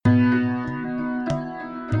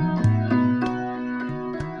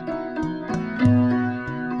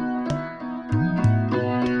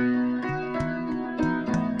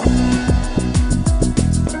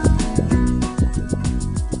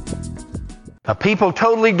A people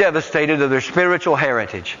totally devastated of their spiritual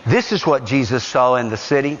heritage. This is what Jesus saw in the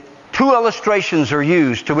city. Two illustrations are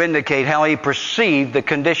used to indicate how He perceived the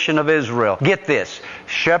condition of Israel. Get this,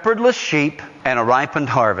 shepherdless sheep and a ripened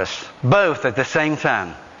harvest, both at the same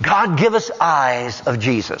time. God give us eyes of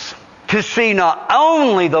Jesus to see not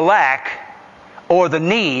only the lack or the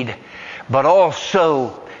need, but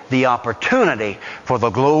also the opportunity for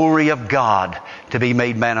the glory of God to be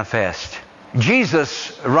made manifest.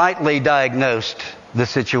 Jesus rightly diagnosed the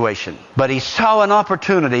situation, but He saw an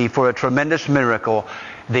opportunity for a tremendous miracle,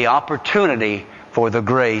 the opportunity for the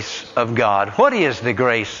grace of God. What is the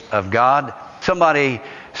grace of God? Somebody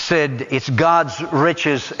said it's God's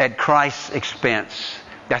riches at Christ's expense.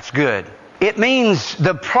 That's good. It means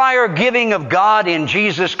the prior giving of God in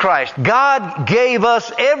Jesus Christ. God gave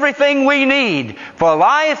us everything we need for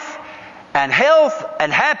life and health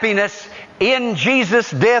and happiness in Jesus'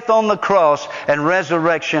 death on the cross and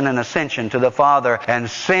resurrection and ascension to the Father and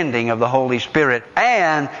sending of the Holy Spirit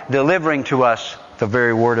and delivering to us the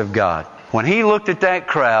very Word of God. When He looked at that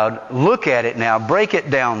crowd, look at it now, break it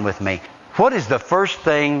down with me. What is the first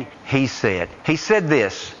thing He said? He said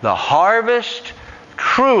this, the harvest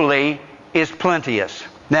truly is plenteous.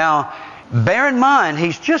 Now, bear in mind,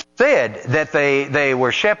 He's just said that they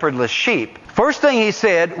were shepherdless sheep. First thing He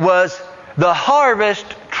said was, the harvest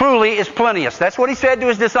truly is plenteous. That's what He said to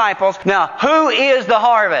His disciples. Now, who is the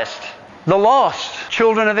harvest? The lost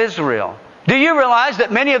children of Israel. Do you realize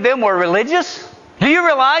that many of them were religious? Do you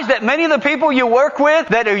realize that many of the people you work with,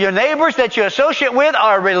 that are your neighbors, that you associate with,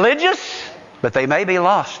 are religious? But they may be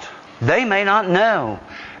lost. They may not know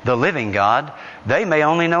the living God. They may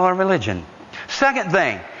only know a religion. Second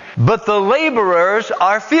thing, but the laborers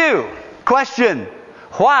are few. Question,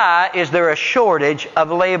 why is there a shortage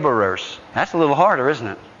of laborers? That's a little harder, isn't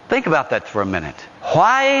it? Think about that for a minute.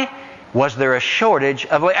 Why was there a shortage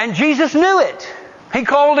of laborers? And Jesus knew it. He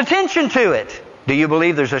called attention to it. Do you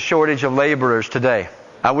believe there's a shortage of laborers today?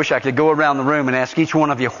 I wish I could go around the room and ask each one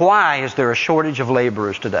of you, why is there a shortage of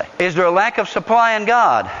laborers today? Is there a lack of supply in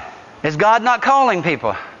God? Is God not calling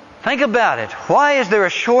people? Think about it. Why is there a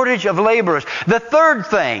shortage of laborers? The third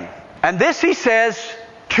thing, and this He says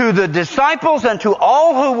to the disciples and to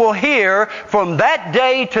all who will hear from that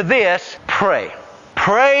day to this, pray.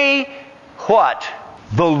 Pray what?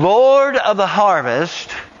 The Lord of the harvest.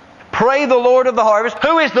 Pray the Lord of the harvest.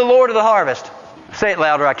 Who is the Lord of the harvest? Say it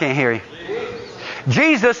louder, I can't hear you.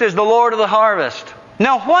 Jesus is the Lord of the harvest.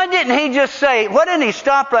 Now, why didn't He just say, why didn't He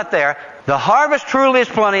stop right there? The harvest truly is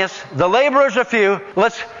plenteous. The laborers are few.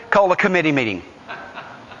 Let's call a committee meeting.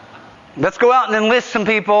 Let's go out and enlist some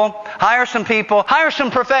people, hire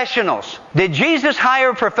some professionals. Did Jesus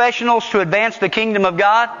hire professionals to advance the kingdom of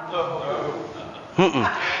God? No.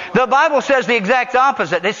 The Bible says the exact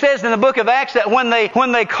opposite. It says in the book of Acts that when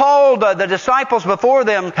they called the disciples before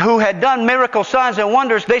them who had done miracle signs and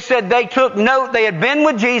wonders, they said they took note they had been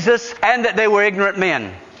with Jesus and that they were ignorant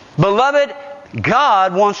men. Beloved,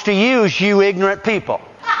 God wants to use you ignorant people.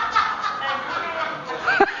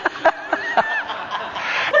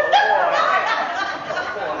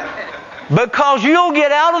 Because you'll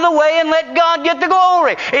get out of the way and let God get the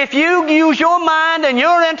glory. If you use your mind and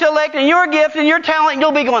your intellect and your gift and your talent,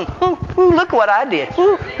 you'll be going, ooh, look what I did.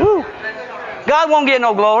 Ooh. God won't get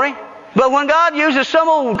no glory. But when God uses some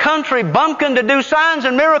old country bumpkin to do signs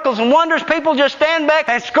and miracles and wonders, people just stand back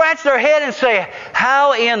and scratch their head and say,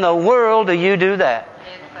 how in the world do you do that?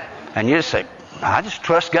 And you just say, I just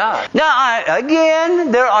trust God. Now,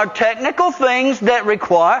 again, there are technical things that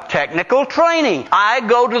require technical training. I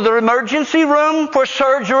go to the emergency room for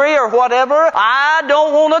surgery or whatever. I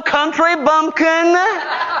don't want a country bumpkin.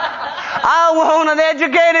 I want an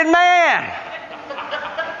educated man.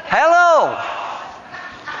 Hello.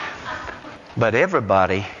 But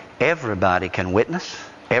everybody can witness.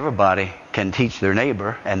 Everybody can teach their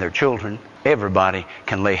neighbor and their children. Everybody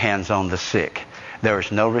can lay hands on the sick. There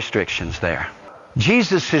is no restrictions there.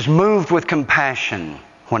 Jesus is moved with compassion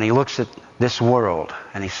when He looks at this world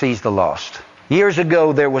and He sees the lost. Years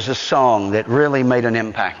ago, there was a song that really made an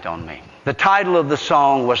impact on me. The title of the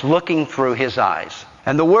song was Looking Through His Eyes.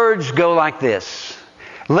 And the words go like this.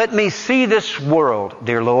 Let me see this world,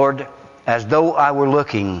 dear Lord, as though I were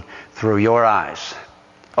looking through your eyes.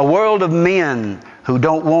 A world of men who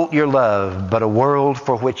don't want your love, but a world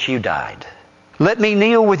for which you died. Let me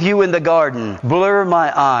kneel with you in the garden, blur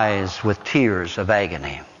my eyes with tears of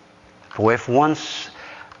agony. For if once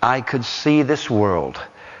I could see this world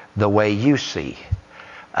the way you see,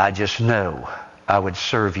 I just know I would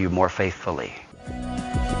serve you more faithfully.